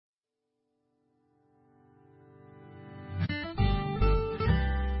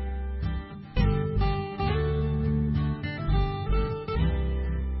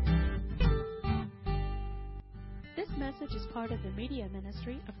message is part of the media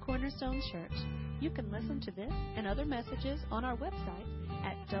ministry of Cornerstone Church. You can listen to this and other messages on our website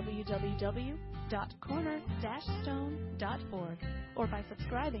at www.corner-stone.org or by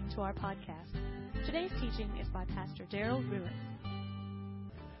subscribing to our podcast. Today's teaching is by Pastor Daryl Ruiz.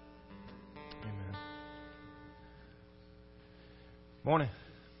 Amen. Morning.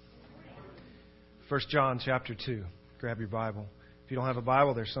 1 John chapter 2. Grab your Bible. If you don't have a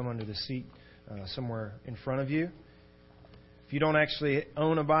Bible, there's some under the seat somewhere in front of you. If you don't actually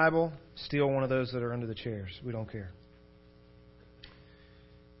own a Bible, steal one of those that are under the chairs. We don't care.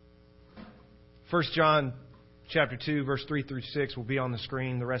 1 John chapter 2, verse 3 through 6 will be on the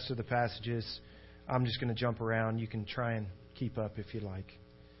screen. The rest of the passages, I'm just going to jump around. You can try and keep up if you like.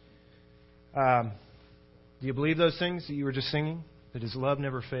 Do you believe those things that you were just singing? That His love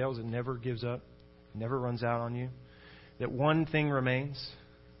never fails, it never gives up, never runs out on you? That one thing remains?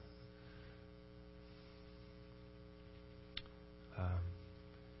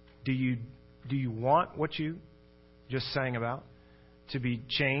 Do you want what you just sang about to be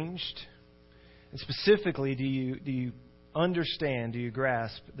changed? And specifically, do you understand, do you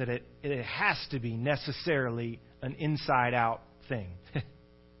grasp that it has to be necessarily an inside-out thing?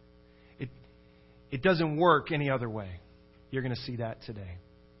 It doesn't work any other way. You're going to see that today.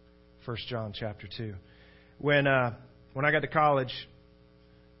 1 John chapter 2. When I got to college,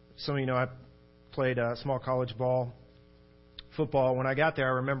 some of you know I played small college ball, football. When I got there,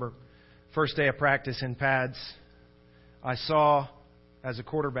 I remember first day of practice in pads, I saw as a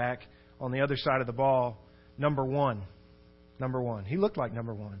quarterback on the other side of the ball, number one. He looked like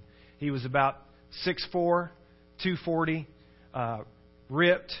number one. He was about 6'4", 240,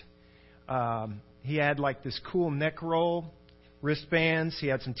 ripped. He had like this cool neck roll, wristbands. He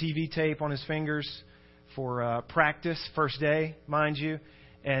had some TV tape on his fingers for practice, first day, mind you.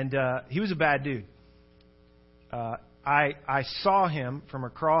 And he was a bad dude. I saw him from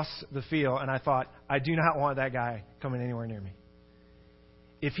across the field, and I thought, I do not want that guy coming anywhere near me.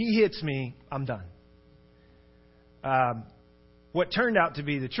 If he hits me, I'm done. What turned out to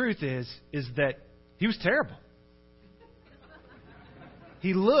be the truth is that he was terrible.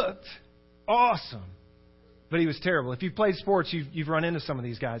 He looked awesome, but he was terrible. If you've played sports, you've run into some of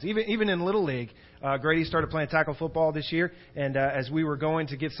these guys. Even in Little League, Grady started playing tackle football this year, and as we were going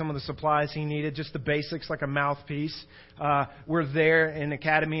to get some of the supplies he needed, just the basics like a mouthpiece, we're there in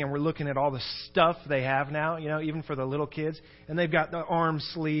academy, and we're looking at all the stuff they have now, even for the little kids. And they've got the arm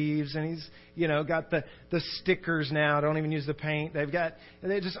sleeves, and he's, got the stickers now. Don't even use the paint. They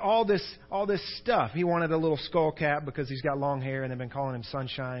just all this stuff. He wanted a little skull cap because he's got long hair, and they've been calling him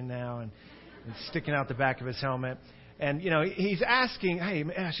Sunshine now, and sticking out the back of his helmet. And, he's asking, hey,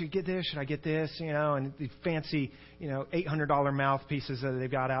 should I get this? Should I get this? And the fancy, $800 mouthpieces that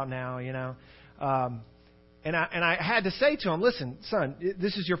they've got out now, And I had to say to him, listen, son,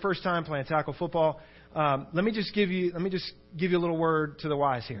 this is your first time playing tackle football. Let me just give you a little word to the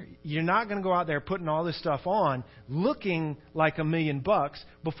wise here. You're not going to go out there putting all this stuff on, looking like $1 million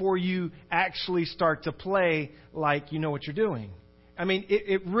before you actually start to play like you know what you're doing. I mean,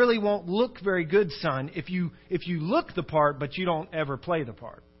 it really won't look very good, son, if you look the part, but you don't ever play the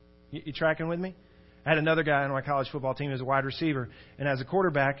part. You tracking with me? I had another guy on my college football team as a wide receiver, and as a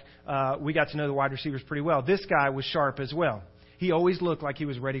quarterback, we got to know the wide receivers pretty well. This guy was sharp as well. He always looked like he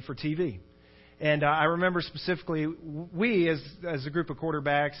was ready for TV. And I remember specifically, we as a group of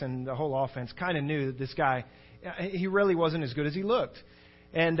quarterbacks and the whole offense kind of knew that this guy, he really wasn't as good as he looked.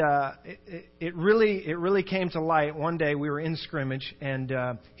 And it really came to light. One day we were in scrimmage, and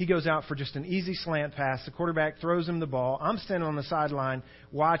he goes out for just an easy slant pass. The quarterback throws him the ball. I'm standing on the sideline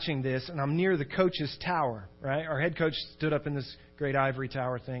watching this, and I'm near the coach's tower. Right, our head coach stood up in this great ivory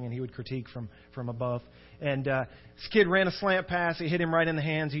tower thing, and he would critique from above. And this kid ran a slant pass. It hit him right in the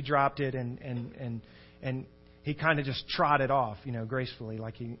hands. He dropped it, and he kind of just trotted off, gracefully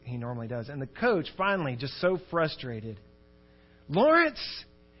like he normally does. And the coach finally, just so frustrated, Lawrence!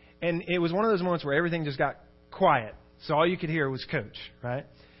 And it was one of those moments where everything just got quiet. So all you could hear was Coach, right?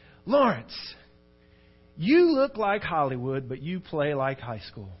 Lawrence, you look like Hollywood, but you play like high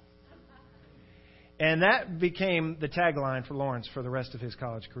school. And that became the tagline for Lawrence for the rest of his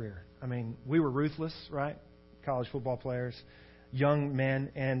college career. I mean, we were ruthless, right? College football players, young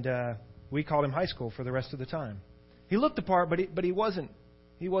men, and we called him high school for the rest of the time. He looked the part, but he wasn't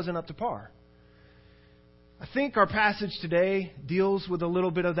up to par. I think our passage today deals with a little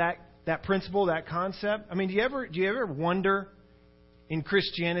bit of that principle, that concept. I mean, do you ever wonder in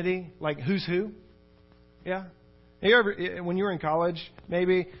Christianity, like, who's who? Yeah? You ever, when you were in college,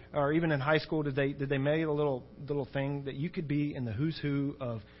 maybe, or even in high school, did they make a little thing that you could be in the who's who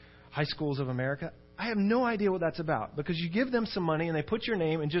of high schools of America? I have no idea what that's about, because you give them some money and they put your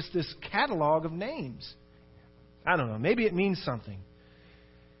name in just this catalog of names. I don't know. Maybe it means something.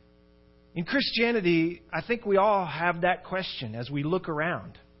 In Christianity, I think we all have that question as we look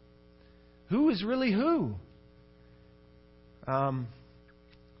around. Who is really who?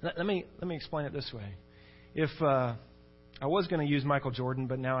 Let me explain it this way. If I was going to use Michael Jordan,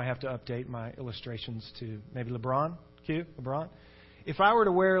 but now I have to update my illustrations to maybe LeBron. Cue LeBron. If I were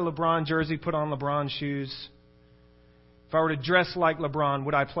to wear a LeBron jersey, put on LeBron shoes, if I were to dress like LeBron,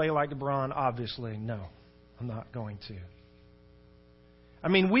 would I play like LeBron? Obviously, no. I'm not going to. I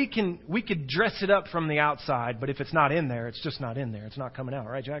mean, we could dress it up from the outside, but if it's not in there, it's just not in there. It's not coming out,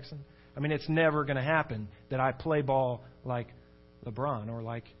 right, Jackson? I mean, it's never going to happen that I play ball like LeBron or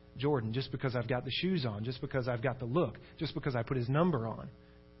like Jordan just because I've got the shoes on, just because I've got the look, just because I put his number on.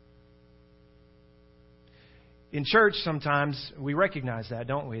 In church, sometimes we recognize that,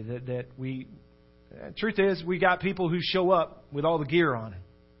 don't we? That we, truth is, we got people who show up with all the gear on,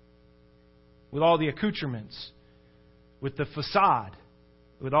 with all the accoutrements, with the facade,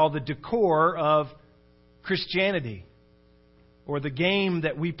 with all the decor of Christianity, or the game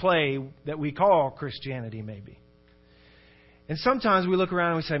that we play that we call Christianity, maybe. And sometimes we look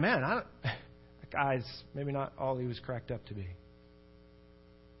around and we say, man, that guy's maybe not all he was cracked up to be.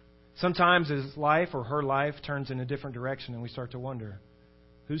 Sometimes his life or her life turns in a different direction and we start to wonder,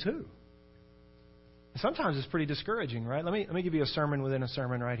 who's who? Sometimes it's pretty discouraging, right? Let me give you a sermon within a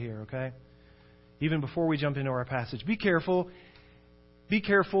sermon right here, okay? Even before we jump into our passage. Be careful. Be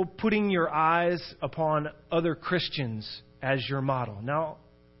careful putting your eyes upon other Christians as your model. Now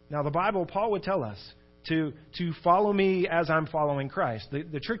the Bible, Paul would tell us to follow me as I'm following Christ.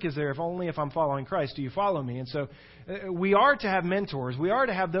 The trick is there, if I'm following Christ, do you follow me? And so we are to have mentors. We are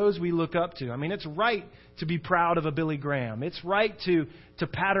to have those we look up to. I mean, it's right to be proud of a Billy Graham. It's right to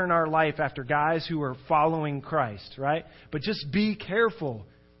pattern our life after guys who are following Christ, right? But just be careful.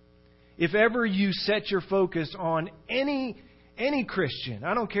 If ever you set your focus on any Christian,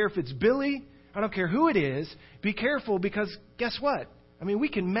 I don't care if it's Billy, I don't care who it is, be careful, because guess what? I mean, we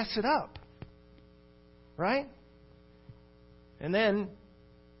can mess it up. Right? And then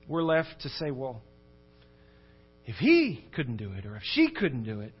we're left to say, well, if he couldn't do it, or if she couldn't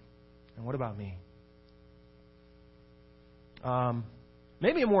do it, then what about me?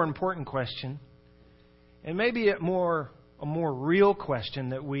 Maybe a more important question, and maybe a more real question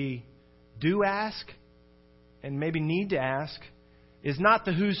that we do ask, and maybe need to ask, is not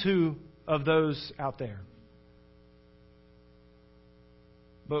the who's who of those out there,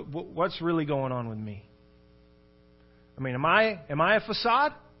 but what's really going on with me? I mean, am I a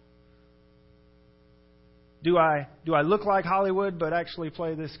facade? Do I look like Hollywood but actually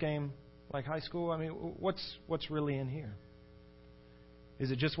play this game like high school? I mean, what's really in here?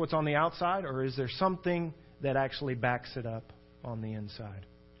 Is it just what's on the outside, or is there something that actually backs it up on the inside?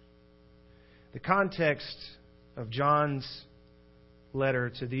 The context of John's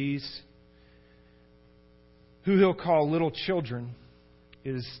letter to these who he'll call little children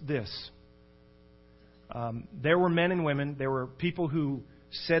is this. There were men and women, there were people who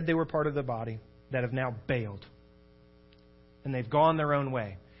said they were part of the body that have now bailed. And they've gone their own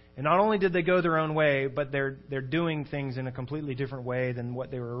way. And not only did they go their own way, but they're doing things in a completely different way than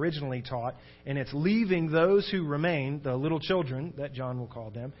what they were originally taught. And it's leaving those who remain, the little children that John will call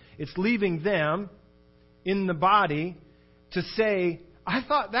them, it's leaving them in the body to say, I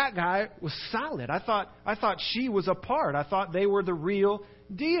thought that guy was solid. I thought she was a part. I thought they were the real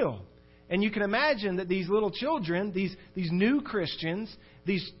deal. And you can imagine that these little children, these new Christians,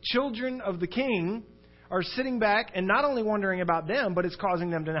 these children of the King, are sitting back and not only wondering about them, but it's causing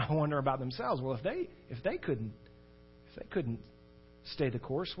them to now wonder about themselves. Well, if they couldn't stay the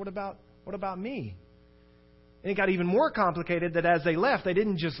course, what about me? And it got even more complicated that as they left, they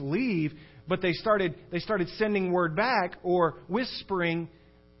didn't just leave, but they started sending word back or whispering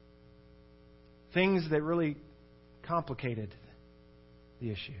things that really complicated the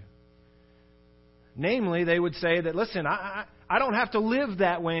issue. Namely, they would say that, listen, I don't have to live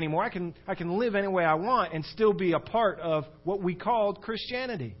that way anymore. I can live any way I want and still be a part of what we called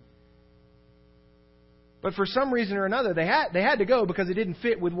Christianity. But for some reason or another, they had to go because it didn't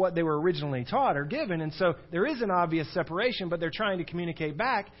fit with what they were originally taught or given. And so there is an obvious separation, but they're trying to communicate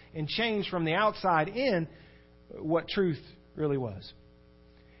back and change from the outside in what truth really was.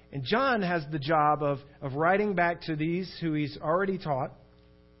 And John has the job of writing back to these who he's already taught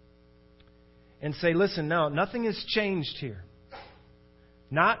and say, listen, no, nothing has changed here.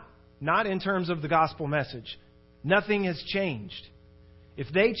 Not in terms of the gospel message. Nothing has changed. If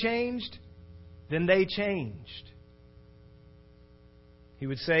they changed, then they changed. He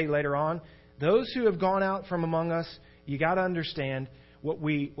would say later on Those who have gone out from among us, you got to understand what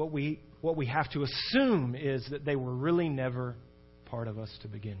we have to assume is that they were really never part of us to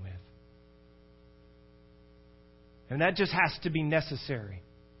begin with. And that just has to be necessary.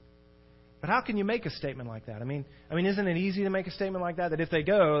 But how can you make a statement like that? I mean, isn't it easy to make a statement like that? That if they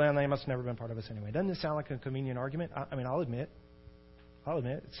go, then they must have never been part of us anyway. Doesn't it sound like a convenient argument? I'll admit.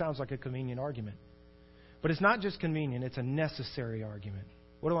 It sounds like a convenient argument. But it's not just convenient, it's a necessary argument.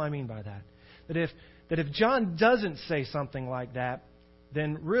 What do I mean by that? That if John doesn't say something like that,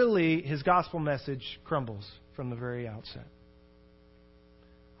 then really his gospel message crumbles from the very outset.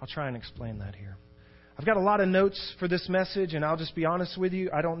 I'll try and explain that here. I've got a lot of notes for this message, and I'll just be honest with you,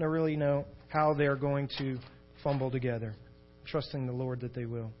 I don't really know how they're going to fumble together. I'm trusting the Lord that they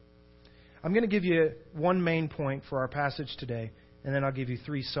will. I'm going to give you one main point for our passage today, and then I'll give you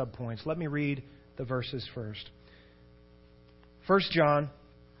 3 subpoints. Let me read the verses first. 1 John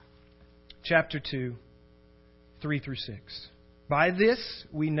chapter 2, 3 through 6. By this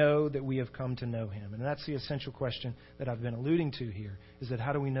we know that we have come to know Him. And that's the essential question that I've been alluding to here, is that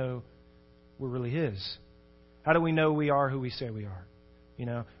how do we know we're really His? How do we know we are who we say we are? You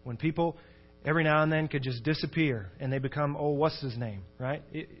know, when people every now and then could just disappear and they become, what's his name, right?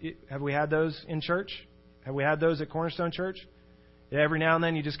 Have we had those in church? Have we had those at Cornerstone Church? Every now and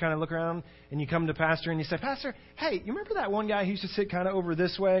then you just kind of look around and you come to Pastor and you say, Pastor, hey, you remember that one guy who used to sit kind of over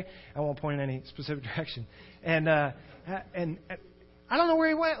this way? I won't point in any specific direction. And I don't know where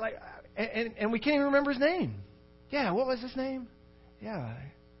he went. And we can't even remember his name. Yeah, what was his name? Yeah,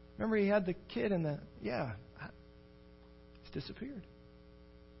 remember he had the kid and it's disappeared.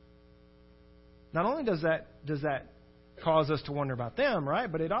 Not only does that cause us to wonder about them,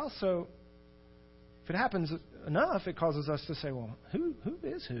 right? But it also, if it happens enough, it causes us to say, well, who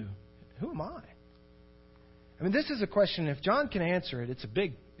is who? Who am I? I mean, this is a question, if John can answer it, it's a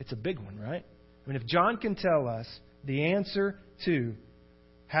big one, right? I mean, if John can tell us the answer to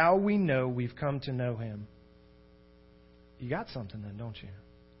how we know we've come to know Him, you got something then, don't you?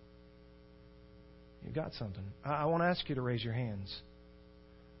 You've got something. I won't ask you to raise your hands.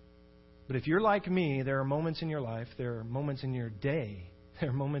 But if you're like me, there are moments in your life, there are moments in your day, there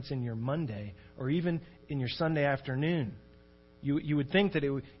are moments in your Monday, or even in your Sunday afternoon. You would think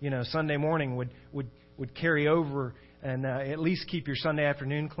that Sunday morning would carry over and at least keep your Sunday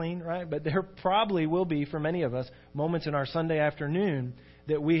afternoon clean, right? But there probably will be, for many of us, moments in our Sunday afternoon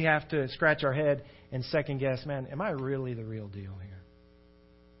that we have to scratch our head and second guess, man, am I really the real deal here?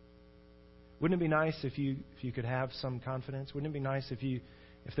 Wouldn't it be nice if you could have some confidence? Wouldn't it be nice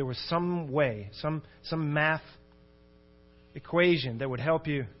if there was some way, some math equation that would help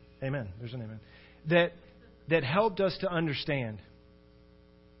you, amen, there's an amen, that helped us to understand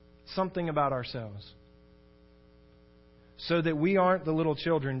something about ourselves so that we aren't the little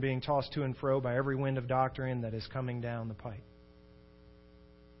children being tossed to and fro by every wind of doctrine that is coming down the pipe.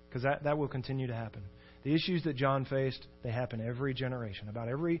 Because that will continue to happen. The issues that John faced, they happen every generation. About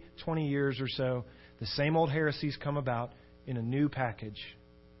every 20 years or so, the same old heresies come about in a new package.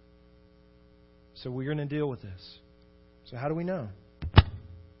 So we're going to deal with this. So how do we know?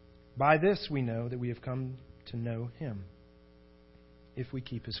 By this we know that we have come to know Him, if we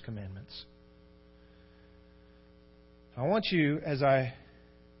keep His commandments. I want you, as I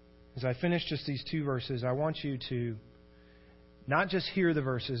finish just these 2 verses, I want you to not just hear the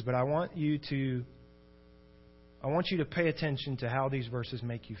verses, but I want you to pay attention to how these verses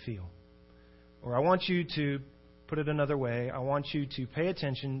make you feel. Or I want you to put it another way. I want you to pay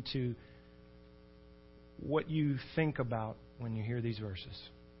attention to what you think about when you hear these verses.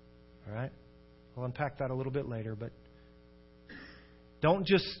 All right? I'll unpack that a little bit later, but don't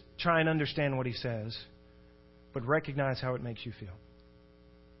just try and understand what he says, but recognize how it makes you feel.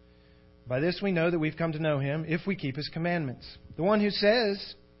 By this we know that we've come to know Him if we keep His commandments. The one who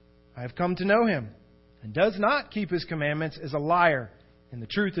says, I have come to know Him, and does not keep His commandments is a liar, and the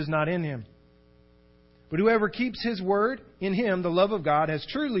truth is not in him. But whoever keeps His word, in him the love of God has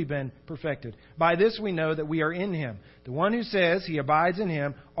truly been perfected. By this we know that we are in Him. The one who says he abides in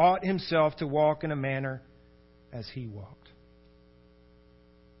Him ought himself to walk in a manner as He walked.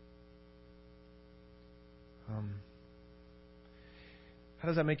 How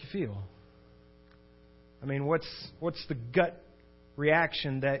does that make you feel? I mean, what's the gut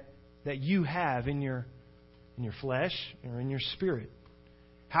reaction that you have in your flesh or in your spirit?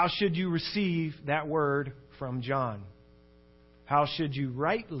 How should you receive that word from John? How should you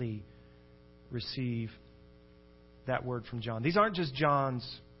rightly receive that word from John? These aren't just John's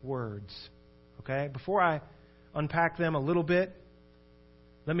words. Okay? Before I unpack them a little bit,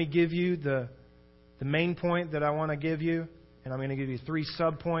 let me give you the main point that I want to give you, and I'm going to give you 3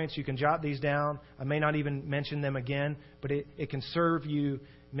 subpoints. You can jot these down. I may not even mention them again, but it can serve you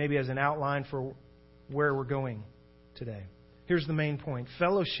maybe as an outline for where we're going today. Here's the main point.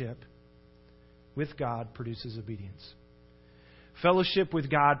 Fellowship with God produces obedience. Fellowship with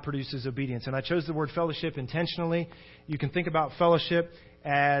God produces obedience. And I chose the word fellowship intentionally. You can think about fellowship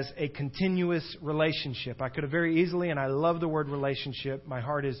as a continuous relationship. I could have very easily, and I love the word relationship. My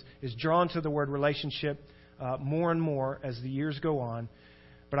heart is drawn to the word relationship more and more as the years go on.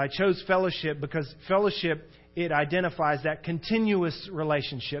 But I chose fellowship because fellowship, it identifies that continuous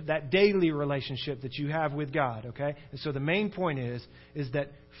relationship, that daily relationship that you have with God. Okay? And so the main point is that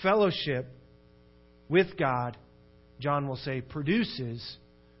fellowship with God, John will say, produces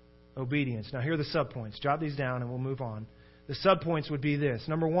obedience. Now, here are the subpoints. Jot these down and we'll move on. The subpoints would be this.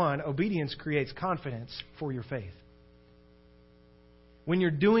 Number 1, obedience creates confidence for your faith. When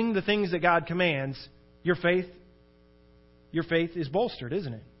you're doing the things that God commands, your faith is bolstered,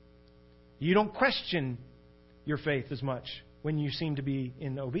 isn't it? You don't question your faith as much when you seem to be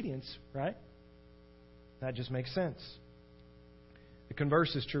in obedience, right? That just makes sense. The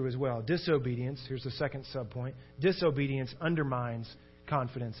converse is true as well. Disobedience, here's the second subpoint. Disobedience undermines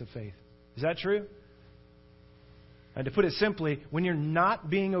confidence of faith. Is that true? And to put it simply, when you're not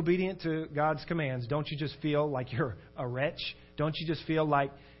being obedient to God's commands, don't you just feel like you're a wretch? Don't you just feel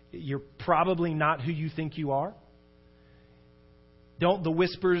like you're probably not who you think you are? Don't the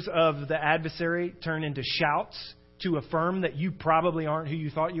whispers of the adversary turn into shouts to affirm that you probably aren't who you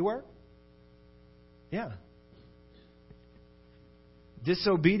thought you were? Yeah.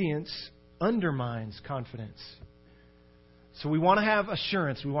 Disobedience undermines confidence. So we want to have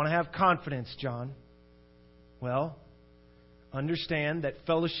assurance. We want to have confidence, John. Well, understand that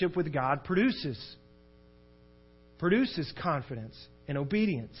fellowship with God produces confidence and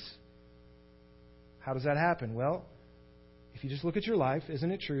obedience. How does that happen? Well, if you just look at your life,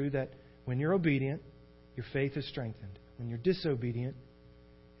 isn't it true that when you're obedient, your faith is strengthened? When you're disobedient,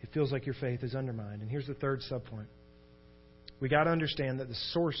 it feels like your faith is undermined. And here's the third subpoint. We got to understand that the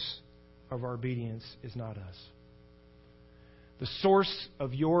source of our obedience is not us. The source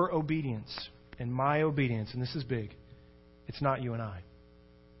of your obedience and my obedience, and this is big, it's not you and I.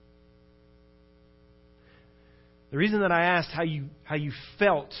 The reason that I asked how you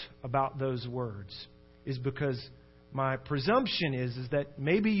felt about those words is because my presumption is that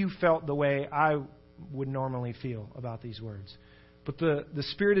maybe you felt the way I would normally feel about these words. But the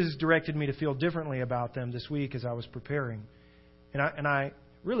Spirit has directed me to feel differently about them this week as I was preparing. And I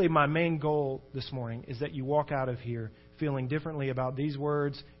really, my main goal this morning is that you walk out of here feeling differently about these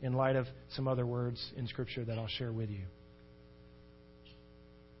words in light of some other words in Scripture that I'll share with you.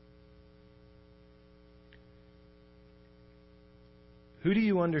 Who do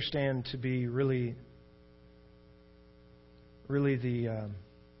you understand to be really the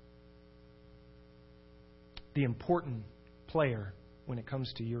important player when it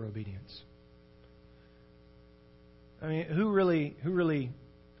comes to your obedience? I mean, who really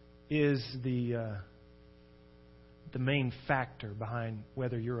is the main factor behind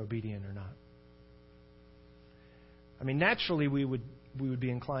whether you're obedient or not? I mean, naturally we would be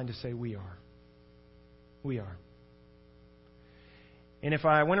inclined to say we are. We are. And if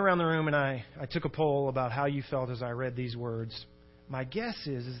I went around the room and I took a poll about how you felt as I read these words, my guess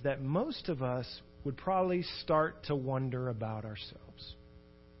is that most of us would probably start to wonder about ourselves.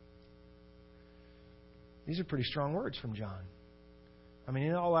 These are pretty strong words from John. I mean,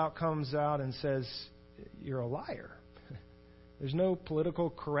 it all out comes out and says, you're a liar. There's no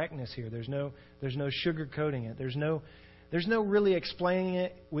political correctness here. There's no sugarcoating it. There's no really explaining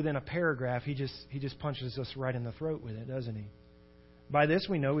it within a paragraph. He just punches us right in the throat with it, doesn't he? By this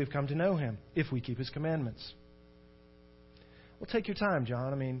we know we've come to know Him, if we keep His commandments. Well, take your time,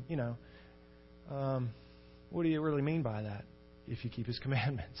 John. I mean, what do you really mean by that, if you keep His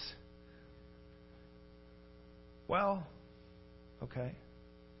commandments? Well, okay.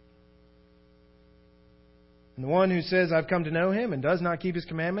 And the one who says, I've come to know Him and does not keep His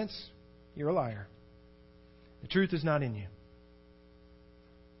commandments, you're a liar. The truth is not in you.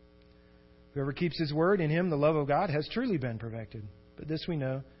 Whoever keeps His word, in him the love of God has truly been perfected. But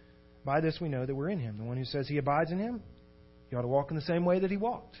by this we know that we're in Him. The one who says he abides in Him, you ought to walk in the same way that he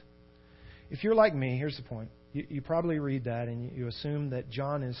walked. If you're like me, here's the point. You probably read that and you assume that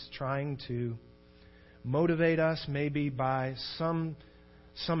John is trying to motivate us maybe by some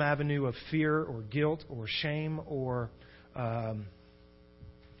avenue of fear or guilt or shame or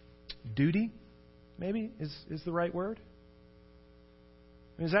duty, maybe is the right word.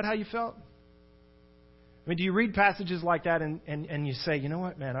 I mean, is that how you felt? I mean, do you read passages like that and you say, you know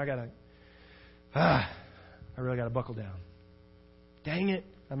what, man, I really got to buckle down. dang it.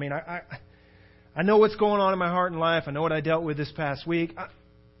 I mean, I know what's going on in my heart and life. I know what I dealt with this past week.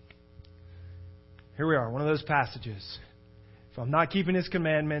 Here we are, one of those passages. If I'm not keeping His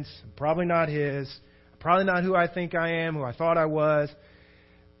commandments, I'm probably not His. I'm probably not who I think I am, who I thought I was.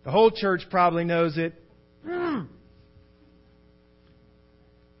 The whole church probably knows it.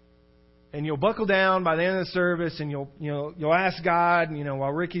 And you'll buckle down by the end of the service, and you'll ask God,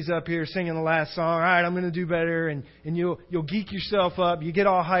 while Ricky's up here singing the last song, all right, I'm going to do better, and you'll geek yourself up, you get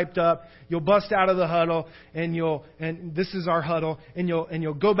all hyped up, you'll bust out of the huddle, and this is our huddle, and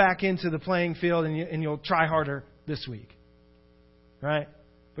you'll go back into the playing field, and you'll try harder this week, right?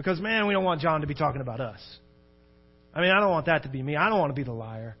 Because man, we don't want John to be talking about us. I mean, I don't want that to be me. I don't want to be the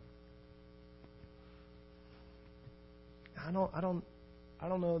liar. I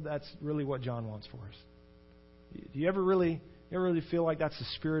don't know if that's really what John wants for us. Do you ever really feel like that's the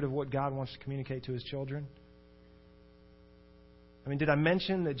spirit of what God wants to communicate to His children? I mean, did I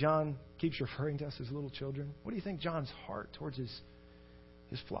mention that John keeps referring to us as little children? What do you think John's heart towards his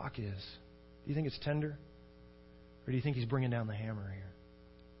flock is? Do you think it's tender? Or do you think he's bringing down the hammer here?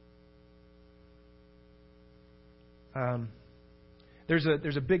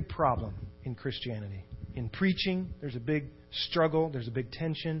 There's a big problem in Christianity. In preaching, there's a big struggle. There's a big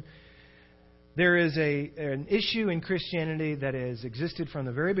tension. There is an issue in Christianity that has existed from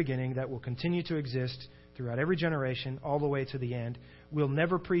the very beginning that will continue to exist throughout every generation all the way to the end. We'll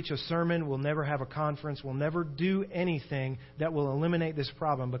never preach a sermon. We'll never have a conference. We'll never do anything that will eliminate this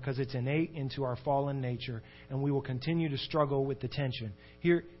problem because it's innate into our fallen nature, and we will continue to struggle with the tension.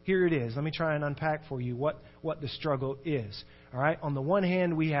 Here it is. Let me try and unpack for you what the struggle is. All right? On the one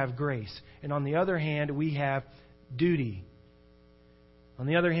hand, we have grace, and on the other hand, we have duty. On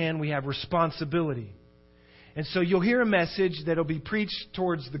the other hand, we have responsibility. And so you'll hear a message that will be preached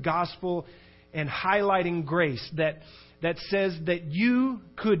towards the gospel and highlighting grace that says that you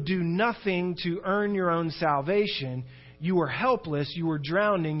could do nothing to earn your own salvation. You were helpless. You were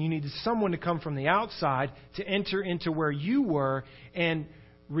drowning. You needed someone to come from the outside to enter into where you were and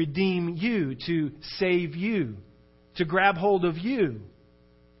redeem you, to save you, to grab hold of you.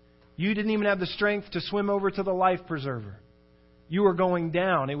 You didn't even have the strength to swim over to the life preserver. You were going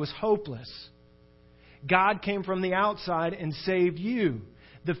down. It was hopeless. God came from the outside and saved you.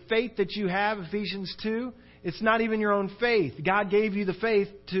 The faith that you have, Ephesians 2, it's not even your own faith. God gave you the faith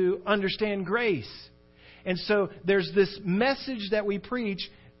to understand grace. And so there's this message that we preach,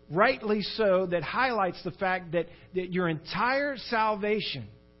 rightly so, that highlights the fact that your entire salvation,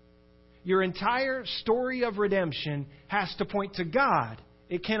 your entire story of redemption has to point to God.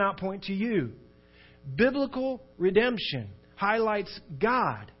 It cannot point to you. Biblical redemption highlights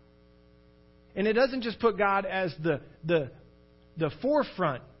God. And it doesn't just put God as the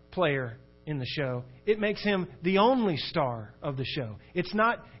forefront player in the show. It makes Him the only star of the show. It's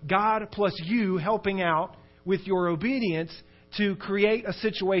not God plus you helping out with your obedience to create a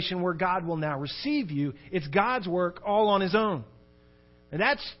situation where God will now receive you. It's God's work all on His own. And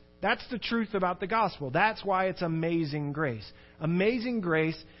that's the truth about the gospel. That's why it's amazing grace. Amazing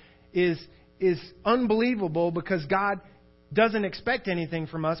grace is unbelievable because God doesn't expect anything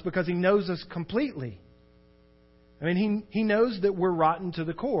from us because He knows us completely. I mean, He knows that we're rotten to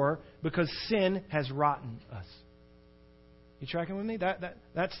the core because sin has rotten us. You tracking with me?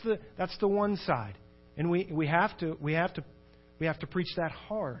 That's the one side, and we have to preach that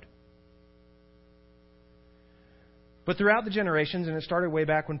hard. But throughout the generations, and it started way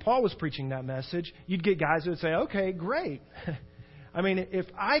back when Paul was preaching that message, you'd get guys who would say, "Okay, great. I mean, if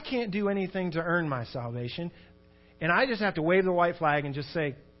I can't do anything to earn my salvation, and I just have to wave the white flag and just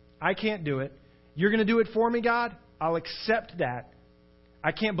say, I can't do it. You're going to do it for me, God? I'll accept that.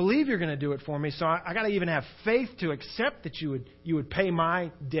 I can't believe you're going to do it for me, so I got to even have faith to accept that you would pay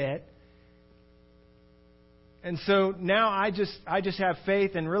my debt. And so now I just have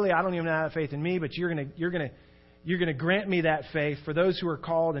faith, and really I don't even have faith in me, but you're going to grant me that faith for those who are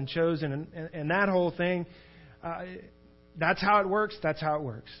called and chosen, and that whole thing. That's how it works. That's how it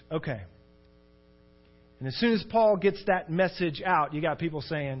works. Okay. And as soon as Paul gets that message out, you got people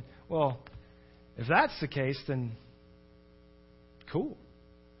saying, well, if that's the case, then cool.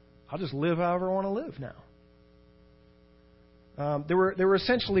 I'll just live however I want to live now. There were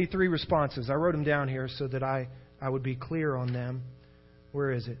essentially three responses. I wrote them down here so that I would be clear on them. Where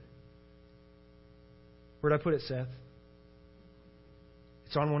is it? Where did I put it, Seth?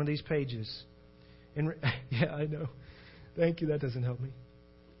 It's on one of these pages. Yeah, I know. Thank you. That doesn't help me.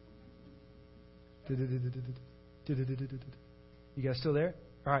 You guys still there?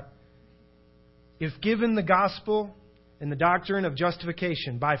 All right. If given the gospel and the doctrine of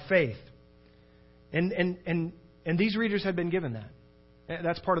justification by faith, and these readers had been given that.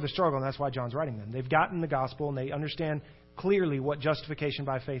 That's part of the struggle, and that's why John's writing them. They've gotten the gospel, and they understand clearly what justification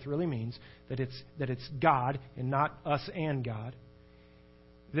by faith really means, that it's God and not us and God.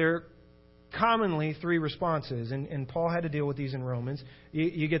 There are commonly three responses, and Paul had to deal with these in Romans.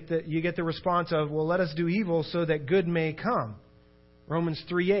 You get the response of, well, let us do evil so that good may come. Romans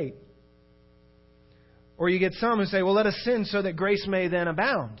 3:8. Or you get some who say, well, let us sin so that grace may then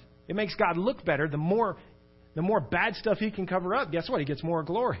abound. It makes God look better. The more bad stuff He can cover up, guess what? He gets more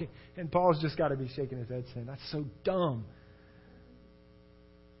glory. And Paul's just got to be shaking his head saying, that's so dumb.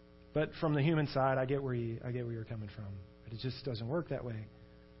 But from the human side, I get where you're coming from. But it just doesn't work that way.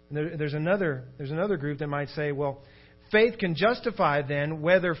 And there's another group that might say, well, faith can justify then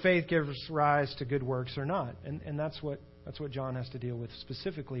whether faith gives rise to good works or not. And that's what John has to deal with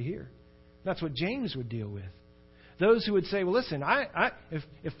specifically here. That's what James would deal with. Those who would say, well, listen,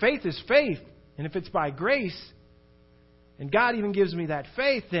 if faith is faith, and if it's by grace, and God even gives me that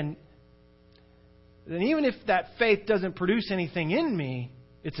faith, then even if that faith doesn't produce anything in me,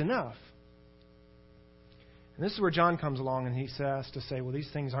 it's enough. And this is where John comes along and he has to say, well, these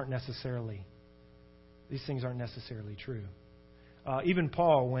things aren't necessarily true. Even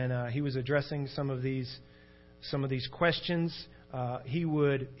Paul, when he was addressing some of these questions, he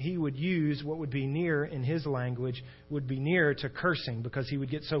would use what would be near, in his language, would be near to cursing, because he would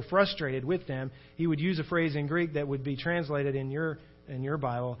get so frustrated with them. He would use a phrase in Greek that would be translated in your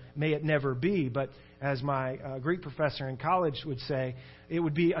Bible, may it never be. But as my Greek professor in college would say, it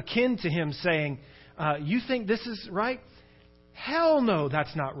would be akin to him saying, you think this is right? Hell no,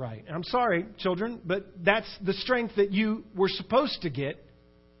 that's not right. And I'm sorry, children, but that's the strength that you were supposed to get,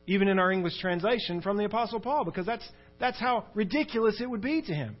 even in our English translation, from the Apostle Paul, because that's how ridiculous it would be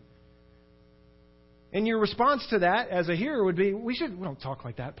to him. And your response to that as a hearer would be, we don't talk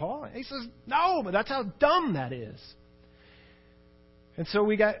like that, Paul. And he says, no, but that's how dumb that is. And so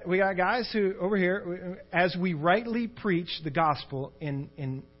we got guys who, over here, as we rightly preach the gospel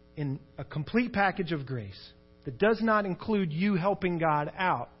in a complete package of grace that does not include you helping God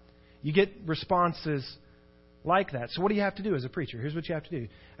out, you get responses like that. So what do you have to do as a preacher? Here's what you have to do.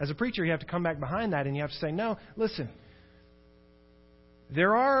 As a preacher, you have to come back behind that and you have to say, no, listen,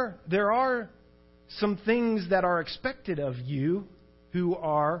 there are some things that are expected of you who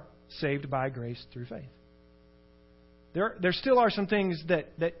are saved by grace through faith. There still are some things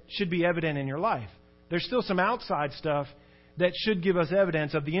that should be evident in your life. There's still some outside stuff that should give us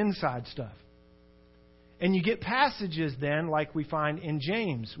evidence of the inside stuff. And you get passages then, like we find in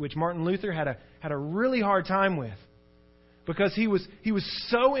James, which Martin Luther had a really hard time with, because he was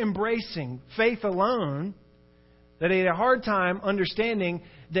so embracing faith alone that he had a hard time understanding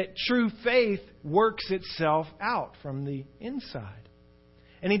that true faith works itself out from the inside.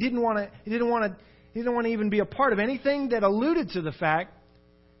 And he didn't want to even be a part of anything that alluded to the fact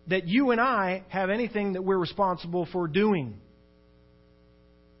that you and I have anything that we're responsible for doing.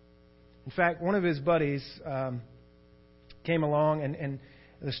 In fact, one of his buddies came along, and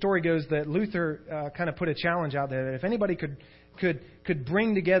the story goes that Luther kind of put a challenge out there that if anybody could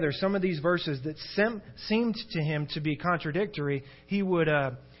bring together some of these verses that seemed to him to be contradictory, he would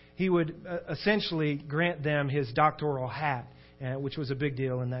essentially grant them his doctoral hat, which was a big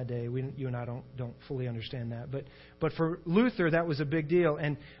deal in that day. You and I don't fully understand that, but for Luther that was a big deal.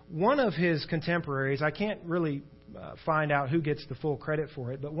 And one of his contemporaries, I can't really find out who gets the full credit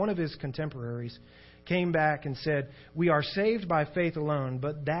for it, but one of his contemporaries came back and said, we are saved by faith alone,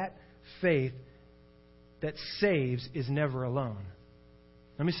 but that faith that saves is never alone.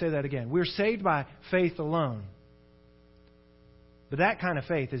 Let me say that again. We're saved by faith alone, but that kind of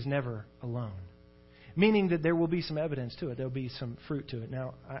faith is never alone. Meaning that there will be some evidence to it. There will be some fruit to it.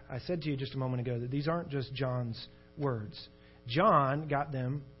 Now, I said to you just a moment ago that these aren't just John's words. John got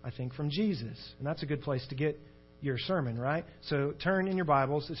them, I think, from Jesus. And that's a good place to get your sermon, right? So turn in your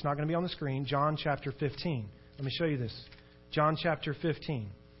Bibles. It's not going to be on the screen. John chapter 15. Let me show you this. John chapter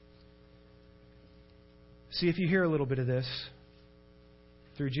 15. See if you hear a little bit of this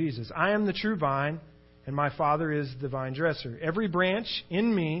through Jesus. I am the true vine, and my Father is the vine dresser. Every branch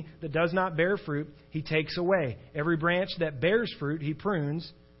in me that does not bear fruit, He takes away. Every branch that bears fruit, He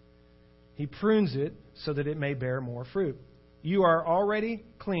prunes. He prunes it so that it may bear more fruit. You are already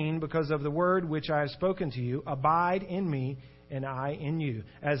clean because of the word which I have spoken to you. Abide in me, and I in you.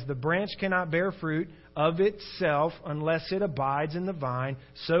 As the branch cannot bear fruit of itself unless it abides in the vine,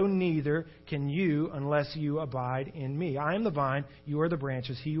 so neither can you unless you abide in me. I am the vine, you are the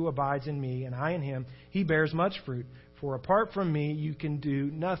branches. He who abides in me, and I in him, he bears much fruit. For apart from me, you can do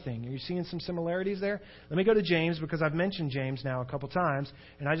nothing. Are you seeing some similarities there? Let me go to James, because I've mentioned James now a couple times,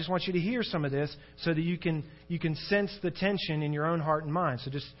 and I just want you to hear some of this so that you can sense the tension in your own heart and mind. So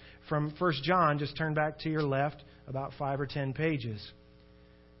just from 1 John, just turn back to your left about 5 or 10 pages.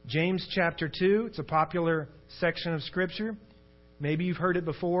 James chapter 2, it's a popular section of Scripture. Maybe you've heard it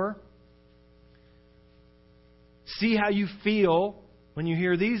before. See how you feel when you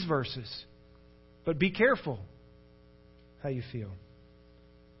hear these verses. But be careful how you feel.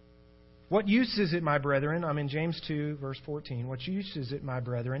 What use is it, my brethren? I'm in James 2, verse 14. What use is it, my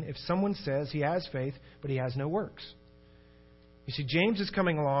brethren, if someone says he has faith, but he has no works? You see, James is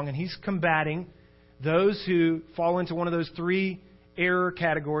coming along and he's combating those who fall into one of those three error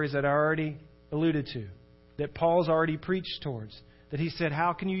categories that I already alluded to, that Paul's already preached towards. That he said,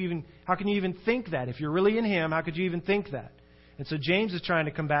 how can you even think that? If you're really in him, how could you even think that? And so James is trying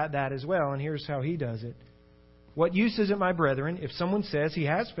to combat that as well, and here's how he does it. What use is it, my brethren, if someone says he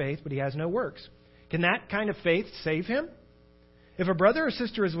has faith, but he has no works? Can that kind of faith save him? If a brother or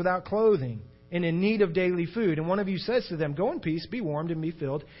sister is without clothing and in need of daily food, and one of you says to them, go in peace, be warmed and be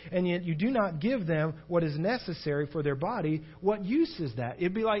filled, and yet you do not give them what is necessary for their body, what use is that?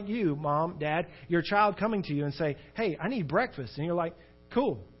 It'd be like you, Mom, Dad, your child coming to you and say, hey, I need breakfast. And you're like,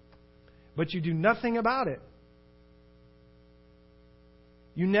 cool. But you do nothing about it.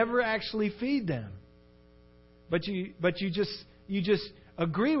 You never actually feed them. But you just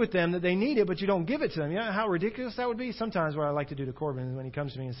agree with them that they need it, but you don't give it to them. You know how ridiculous that would be? Sometimes what I like to do to Corbin when he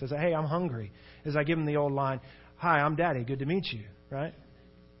comes to me and says, hey, I'm hungry, is I give him the old line, hi, I'm Daddy, good to meet you, right?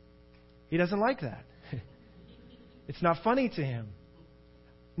 He doesn't like that. It's not funny to him.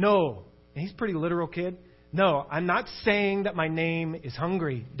 No, and he's a pretty literal kid. No, I'm not saying that my name is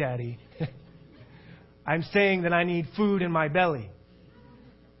Hungry, Daddy. I'm saying that I need food in my belly.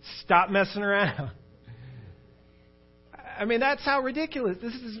 Stop messing around. I mean, that's how ridiculous.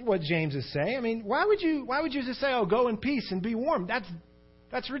 This is what James is saying. I mean, why would you just say, oh, go in peace and be warm?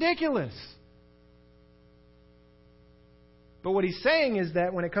 That's ridiculous. But what he's saying is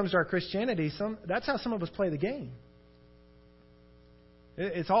that when it comes to our Christianity, that's how some of us play the game.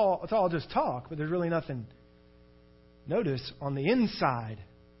 It's all just talk, but there's really nothing, notice, on the inside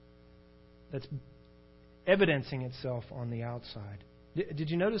that's evidencing itself on the outside. Did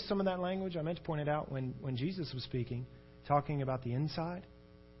you notice some of that language? I meant to point it out when Jesus was speaking, talking about the inside.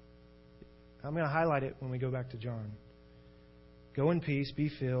 I'm going to highlight it when we go back to John. Go in peace,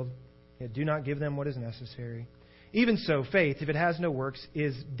 be filled, yet do not give them what is necessary. Even so, faith, if it has no works,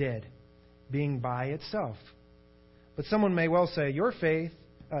 is dead, being by itself. But someone may well say, you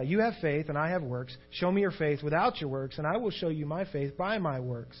have faith and I have works. Show me your faith without your works, and I will show you my faith by my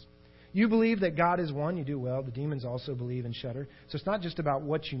works. You believe that God is one, you do well. The demons also believe and shudder. So it's not just about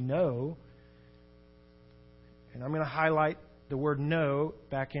what you know. And I'm going to highlight the word know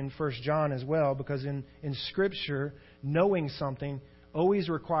back in 1 John as well, because in Scripture, knowing something always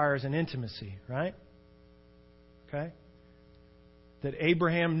requires an intimacy, right? Okay? That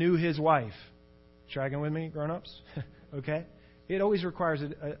Abraham knew his wife. Tracking with me, grown-ups? Okay? It always requires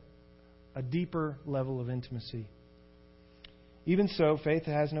a deeper level of intimacy. Even so, faith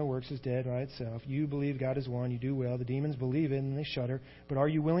that has no works is dead by itself. You believe God is one, you do well. The demons believe it and they shudder. But are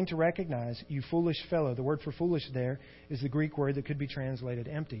you willing to recognize, you foolish fellow? The word for foolish there is the Greek word that could be translated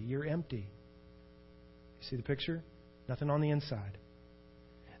empty. You're empty. You see the picture? Nothing on the inside.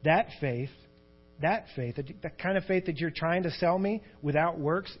 That kind of faith that you're trying to sell me without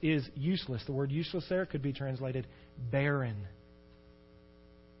works is useless. The word useless there could be translated barren.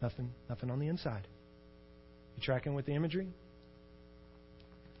 Nothing on the inside. You tracking with the imagery?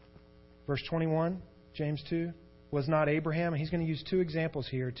 Verse 21, James 2, was not Abraham. And he's going to use two examples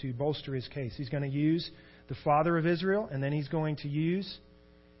here to bolster his case. He's going to use the father of Israel, and then he's going to use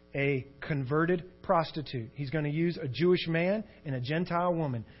a converted prostitute. He's going to use a Jewish man and a Gentile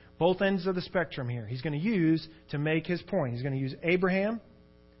woman. Both ends of the spectrum here. He's going to use to make his point. He's going to use Abraham.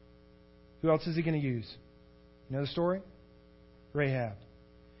 Who else is he going to use? You know the story? Rahab.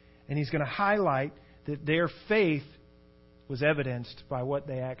 And he's going to highlight that their faith was evidenced by what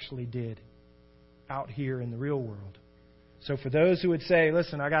they actually did out here in the real world. So for those who would say,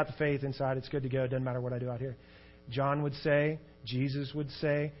 listen, I got the faith inside, it's good to go, it doesn't matter what I do out here. John would say, Jesus would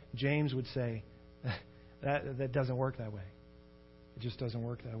say, James would say, that doesn't work that way. It just doesn't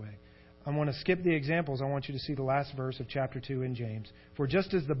work that way. I want to skip the examples. I want you to see the last verse of chapter 2 in James. For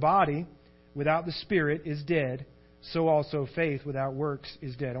just as the body without the spirit is dead, so also faith without works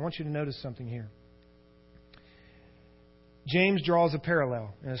is dead. I want you to notice something here. James draws a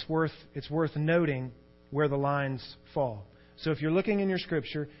parallel, and it's worth noting where the lines fall. So if you're looking in your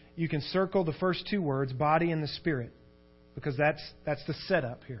Scripture, you can circle the first two words, body and the spirit. because that's the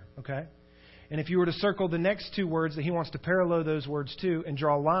setup here, okay? And if you were to circle the next two words that he wants to parallel those words to and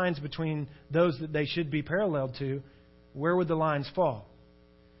draw lines between those that they should be paralleled to, where would the lines fall?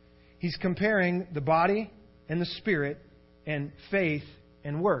 He's comparing the body and the spirit and faith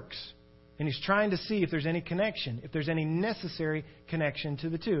and works. And he's trying to see if there's any connection, if there's any necessary connection to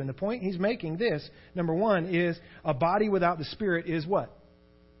the two. And the point he's making this, number one, is a body without the spirit is what?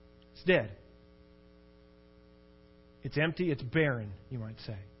 It's dead. It's empty, it's barren, you might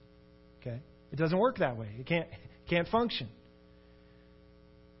say. Okay? It doesn't work that way. It can't function.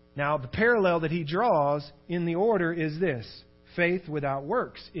 Now, the parallel that he draws in the order is this. Faith without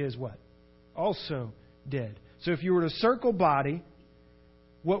works is what? Also dead. So if you were to circle body,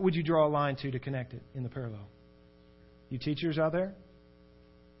 what would you draw a line to connect it in the parallel? You teachers out there?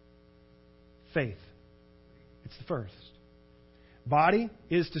 Faith. It's the first. Body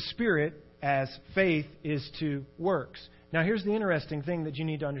is to spirit as faith is to works. Now here's the interesting thing that you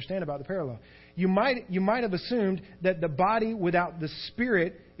need to understand about the parallel. You might have assumed that the body without the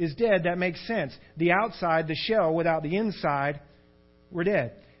spirit is dead. That makes sense. The outside, the shell, without the inside, we're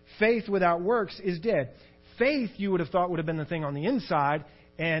dead. Faith without works is dead. Faith, you would have thought, would have been the thing on the inside,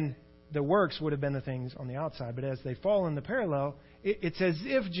 and the works would have been the things on the outside. But as they fall in the parallel, it's as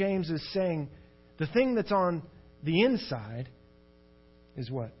if James is saying the thing that's on the inside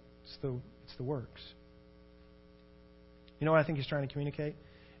is what? It's the works. You know what I think he's trying to communicate?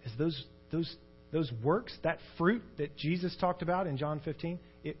 Is those works, that fruit that Jesus talked about in John 15,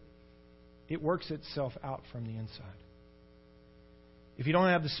 it works itself out from the inside. If you don't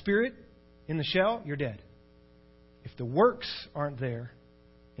have the Spirit in the shell, you're dead. If the works aren't there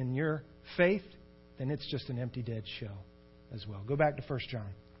in your faith, then it's just an empty, dead shell as well. Go back to 1 John.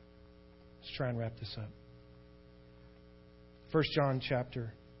 Let's try and wrap this up. 1 John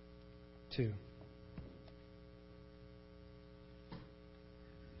chapter 2.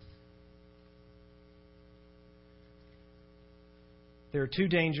 There are two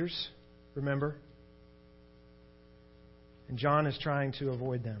dangers, remember? And John is trying to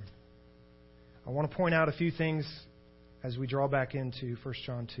avoid them. I want to point out a few things as we draw back into 1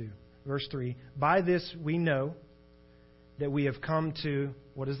 John 2. Verse 3. By this we know that we have come to,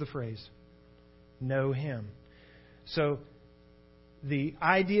 what is the phrase? Know Him. So the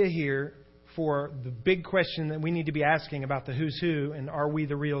idea here for the big question that we need to be asking about the who's who and are we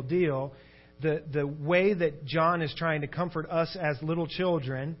the real deal, the way that John is trying to comfort us as little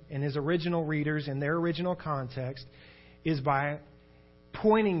children and his original readers in their original context is by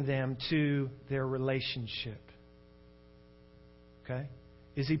pointing them to their relationship. Okay?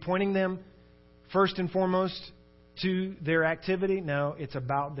 Is he pointing them first and foremost to their activity? No, it's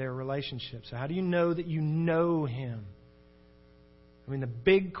about their relationship. So how do you know that you know Him? I mean, the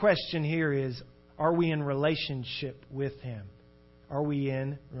big question here is, are we in relationship with Him? Are we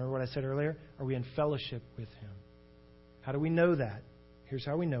in, remember what I said earlier? Are we in fellowship with Him? How do we know that? Here's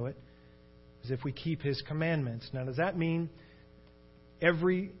how we know it. Is if we keep His commandments. Now, does that mean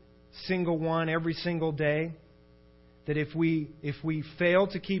every single one, every single day, that if we fail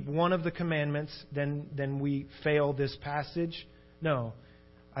to keep one of the commandments, then we fail this passage? No.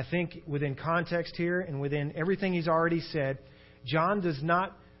 I think within context here and within everything he's already said, John does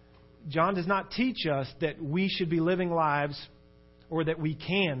not teach us that we should be living lives or that we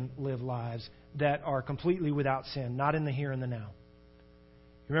can live lives that are completely without sin, not in the here and the now.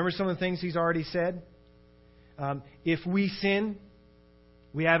 Remember some of the things he's already said? If we sin,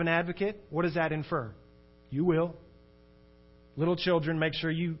 we have an advocate. What does that infer? You will. Little children, make sure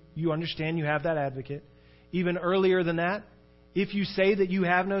you understand you have that advocate. Even earlier than that, if you say that you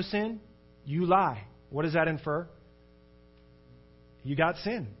have no sin, you lie. What does that infer? You got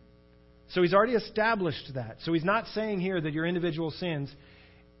sin. So he's already established that. So he's not saying here that your individual sins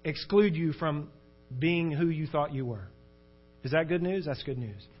exclude you from being who you thought you were. Is that good news? That's good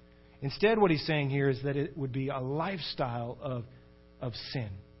news. Instead, what he's saying here is that it would be a lifestyle of sin.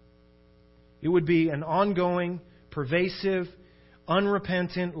 It would be an ongoing, pervasive,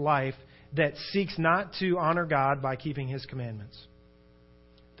 unrepentant life that seeks not to honor God by keeping His commandments.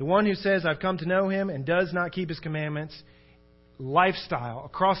 The one who says, I've come to know Him and does not keep His commandments, lifestyle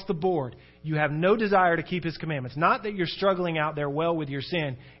across the board, you have no desire to keep His commandments. Not that you're struggling out there well with your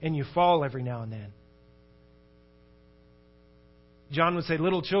sin and you fall every now and then. John would say,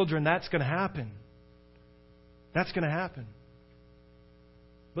 little children, that's going to happen. That's going to happen.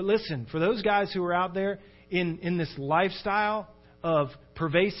 But listen, for those guys who are out there in this lifestyle of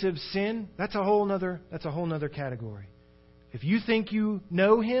pervasive sin, that's a whole nother category. If you think you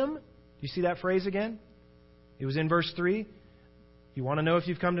know Him, do you see that phrase again? It was in verse 3. You want to know if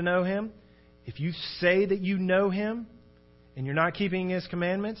you've come to know Him? If you say that you know Him, and you're not keeping His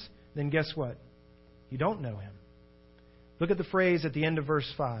commandments, then guess what? You don't know Him. Look at the phrase at the end of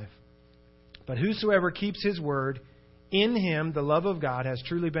verse 5. But whosoever keeps His word, in him the love of God has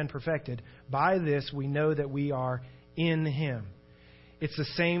truly been perfected. By this we know that we are in Him. It's the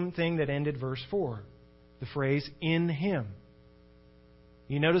same thing that ended verse 4. The phrase, in Him.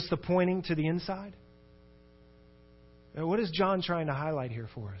 You notice the pointing to the inside? Now, what is John trying to highlight here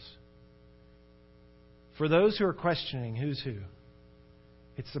for us? For those who are questioning who's who,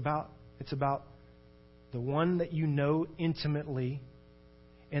 it's about the one that you know intimately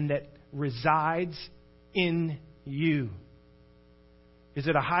and that resides in you. Is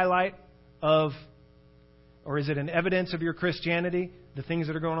it a highlight of, or is it an evidence of your Christianity, the things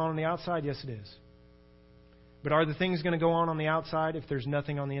that are going on the outside? Yes, it is. But are the things going to go on the outside if there's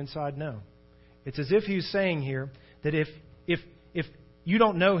nothing on the inside? No. It's as if He's saying here that if you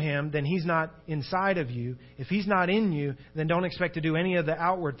don't know Him, then He's not inside of you. If He's not in you, then don't expect to do any of the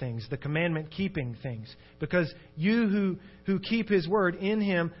outward things, the commandment-keeping things. Because you who keep His word, in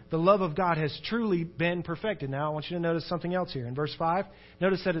Him, the love of God has truly been perfected. Now, I want you to notice something else here. In verse 5,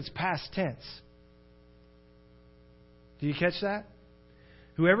 notice that it's past tense. Do you catch that?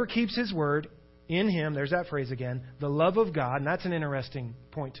 Whoever keeps His word, in Him, there's that phrase again, the love of God, and that's an interesting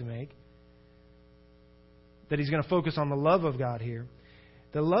point to make, that He's going to focus on the love of God here.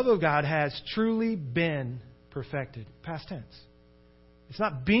 The love of God has truly been perfected. Past tense. It's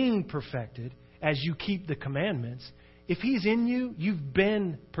not being perfected as you keep the commandments. If He's in you, you've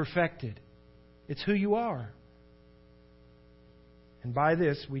been perfected. It's who you are. And by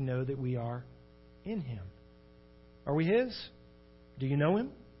this, we know that we are in Him. Are we His? Do you know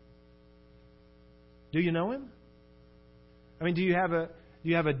Him? Do you know Him? I mean, do you have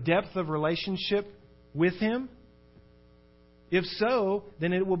a depth of relationship with Him? If so,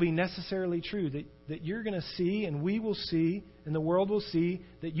 then it will be necessarily true that you're going to see, and we will see, and the world will see,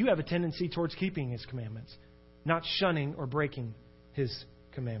 that you have a tendency towards keeping His commandments, not shunning or breaking His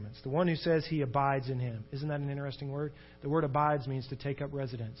commandments. The one who says he abides in Him. Isn't that an interesting word? The word abides means to take up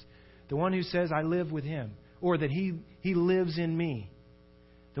residence. The one who says, I live with Him, or that He lives in me.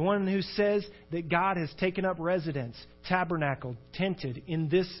 The one who says that God has taken up residence, tabernacled, tented in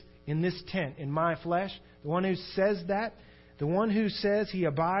this tent, in my flesh. The one who says that, the one who says he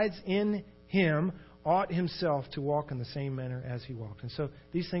abides in Him, ought himself to walk in the same manner as He walked. And so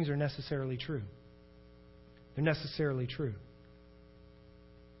these things are necessarily true. They're necessarily true.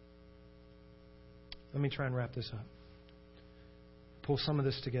 Let me try and wrap this up. Pull some of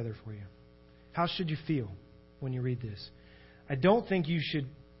this together for you. How should you feel when you read this? I don't think you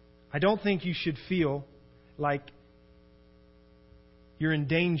should feel like you're in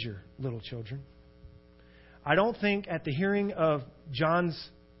danger, little children. I don't think at the hearing of John's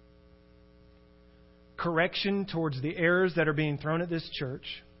correction towards the errors that are being thrown at this church,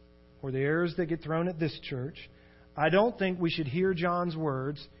 or the errors that get thrown at this church, I don't think we should hear John's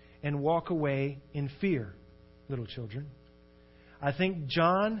words and walk away in fear, little children. I think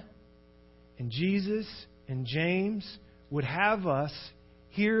John and Jesus and James would have us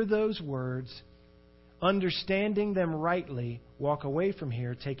hear those words, understanding them rightly, walk away from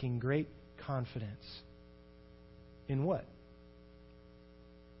here taking great confidence. In what?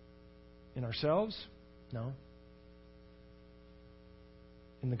 In ourselves? No.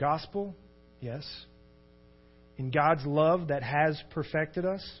 In the gospel? Yes. In God's love that has perfected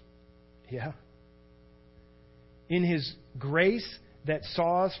us? Yeah. In His grace that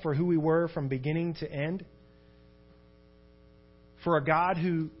saw us for who we were from beginning to end? For a God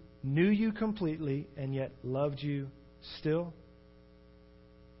who knew you completely and yet loved you still?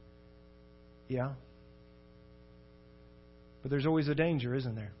 Yeah. But there's always a danger,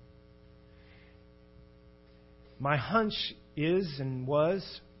 isn't there? My hunch is and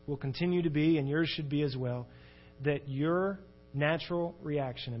will continue to be, and yours should be as well, that your natural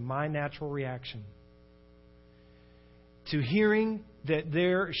reaction and my natural reaction to hearing that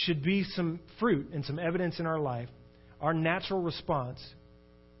there should be some fruit and some evidence in our life, our natural response,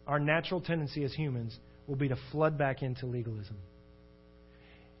 our natural tendency as humans will be to flood back into legalism.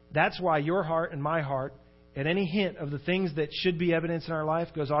 That's why your heart and my heart, at any hint of the things that should be evidence in our life,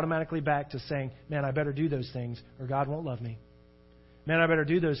 goes automatically back to saying, man, I better do those things or God won't love me. Man, I better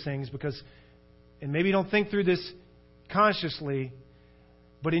do those things because, and maybe you don't think through this consciously,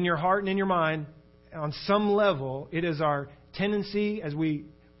 but in your heart and in your mind, on some level, it is our tendency as we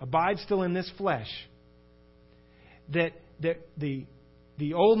abide still in this flesh that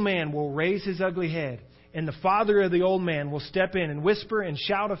the old man will raise his ugly head, and the father of the old man will step in and whisper and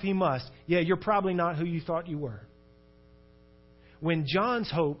shout if he must, yeah, you're probably not who you thought you were. When John's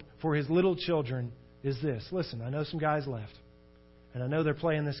hope for his little children is this. Listen, I know some guys left. And I know they're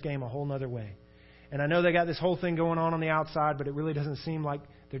playing this game a whole nother way. And I know they got this whole thing going on the outside, but it really doesn't seem like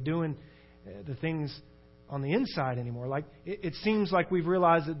they're doing the things on the inside anymore. Like it seems like we've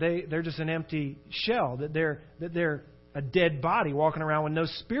realized that they're just an empty shell, that they're a dead body walking around with no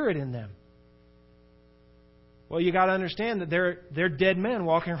spirit in them. Well, you got to understand that they're dead men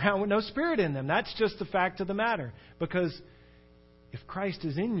walking around with no spirit in them. That's just the fact of the matter. Because if Christ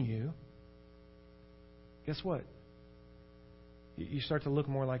is in you, guess what? You start to look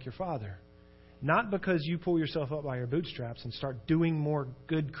more like your Father. Not because you pull yourself up by your bootstraps and start doing more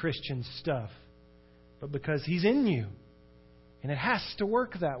good Christian stuff, but because He's in you. And it has to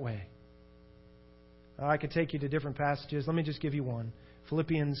work that way. I could take you to different passages. Let me just give you one.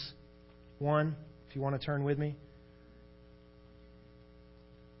 Philippians 1, if you want to turn with me.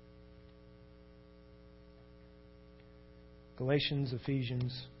 Galatians,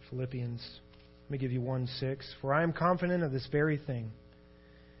 Ephesians, Philippians. Let me give you 1:6. For I am confident of this very thing,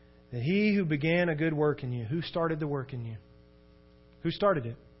 that He who began a good work in you, who started the work in you? Who started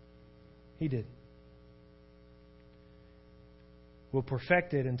it? He did. Will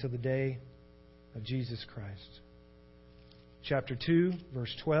perfect it until the day of Jesus Christ. Chapter 2,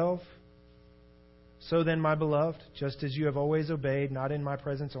 verse 12. So then, my beloved, just as you have always obeyed, not in my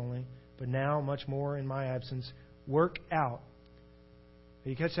presence only, but now much more in my absence, work out.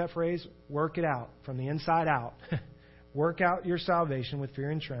 You catch that phrase? Work it out. From the inside out. Work out your salvation with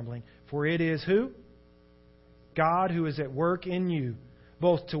fear and trembling. For it is who? God who is at work in you,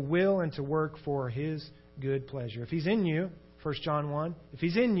 both to will and to work for His good pleasure. If He's in you, 1 John 1, if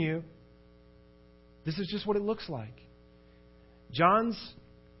He's in you, this is just what it looks like. John's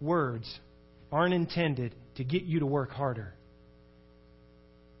words aren't intended to get you to work harder.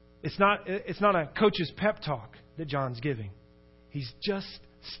 It's not a coach's pep talk that John's giving. He's just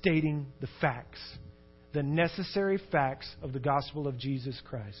stating the facts, the necessary facts of the gospel of Jesus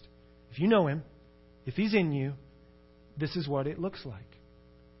Christ. If you know Him, if He's in you, this is what it looks like.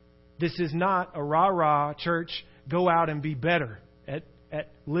 This is not a rah-rah church, go out and be better at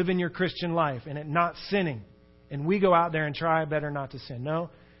living your Christian life and at not sinning. And we go out there and try better not to sin. No.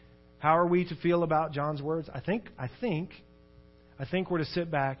 How are we to feel about John's words? I think we're to sit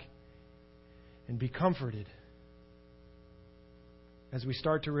back and be comforted as we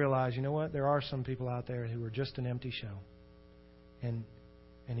start to realize, you know what? There are some people out there who are just an empty shell. And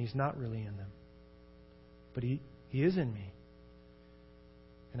He's not really in them. But He is in me.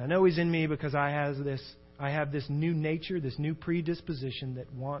 And I know He's in me because I have this new nature, this new predisposition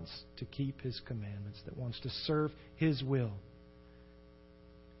that wants to keep His commandments, that wants to serve His will.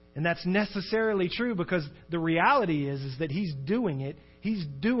 And that's necessarily true because the reality is that He's doing it. He's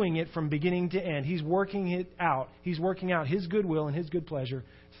doing it from beginning to end. He's working it out. He's working out His good will and His good pleasure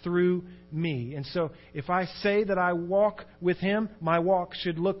through me. And so if I say that I walk with Him, my walk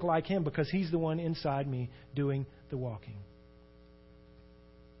should look like Him because He's the one inside me doing the walking.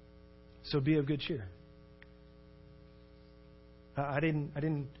 So be of good cheer. I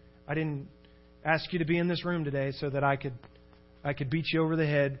didn't ask you to be in this room today so that I could beat you over the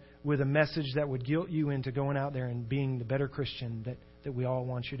head with a message that would guilt you into going out there and being the better Christian that we all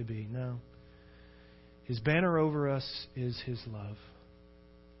want you to be. No. His banner over us is His love.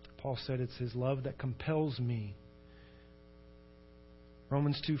 Paul said it's His love that compels me.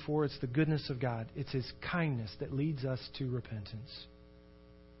 Romans 2:4, it's the goodness of God. It's His kindness that leads us to repentance.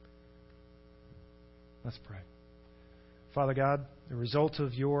 Let's pray. Father God, the result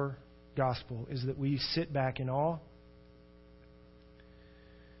of your gospel is that we sit back in awe.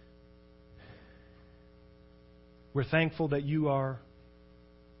 We're thankful that you are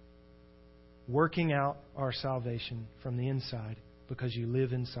working out our salvation from the inside because you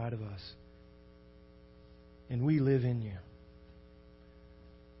live inside of us. And we live in you.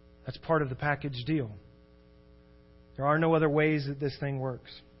 That's part of the package deal. There are no other ways that this thing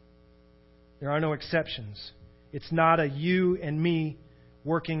works. There are no exceptions. It's not a you and me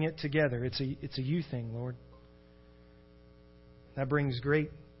working it together. It's a you thing, Lord. That brings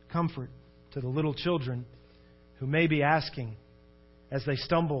great comfort to the little children who may be asking as they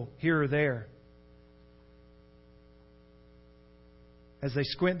stumble here or there, as they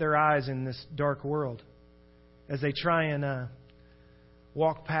squint their eyes in this dark world, as they try and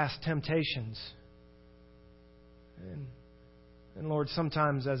walk past temptations. And Lord,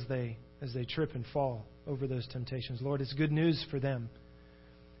 sometimes as they trip and fall over those temptations, Lord, it's good news for them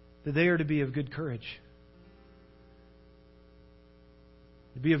that they are to be of good courage,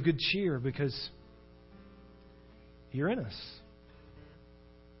 to be of good cheer because you're in us.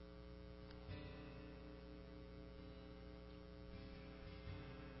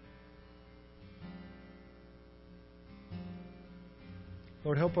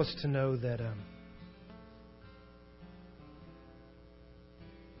 Lord, help us to know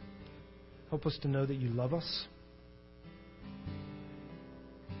that you love us.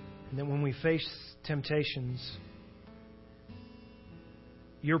 And that when we face temptations,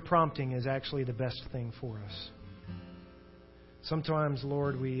 your prompting is actually the best thing for us. Sometimes,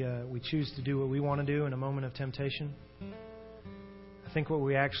 Lord, we choose to do what we want to do in a moment of temptation. I think what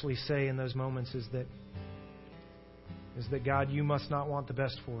we actually say in those moments is that God, you must not want the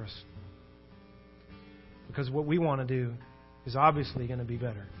best for us. Because what we want to do is obviously going to be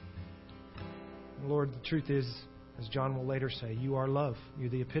better. And Lord, the truth is, as John will later say, you are love. You're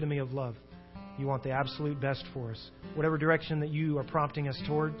the epitome of love. You want the absolute best for us. Whatever direction that you are prompting us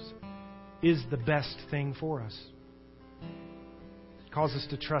towards is the best thing for us. It calls us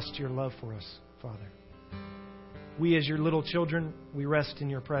to trust your love for us, Father. We, as your little children, we rest in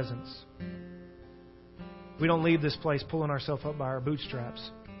your presence. We don't leave this place pulling ourselves up by our bootstraps,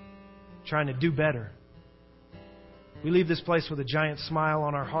 trying to do better. We leave this place with a giant smile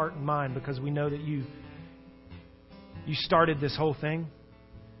on our heart and mind because we know that you started this whole thing.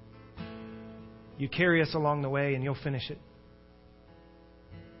 You carry us along the way and you'll finish it.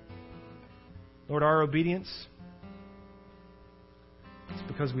 Lord, our obedience, it's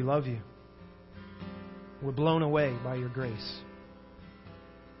because we love you. We're blown away by your grace.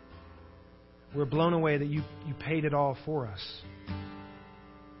 We're blown away that you paid it all for us.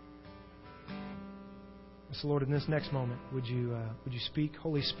 So, Lord, in this next moment, would you speak,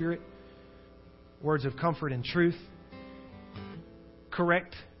 Holy Spirit, words of comfort and truth,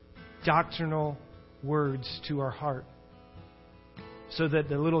 correct doctrinal words to our heart, so that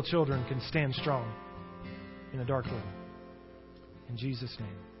the little children can stand strong in a dark room. In Jesus'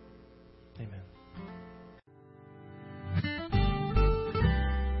 name, amen.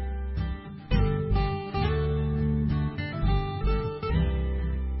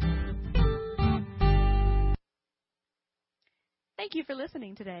 Thank you for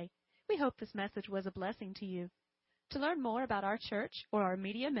listening today. We hope this message was a blessing to you. To learn more about our church or our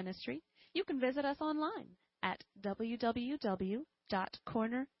media ministry, you can visit us online at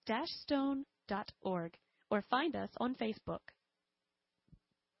www.corner-stone.org or find us on Facebook.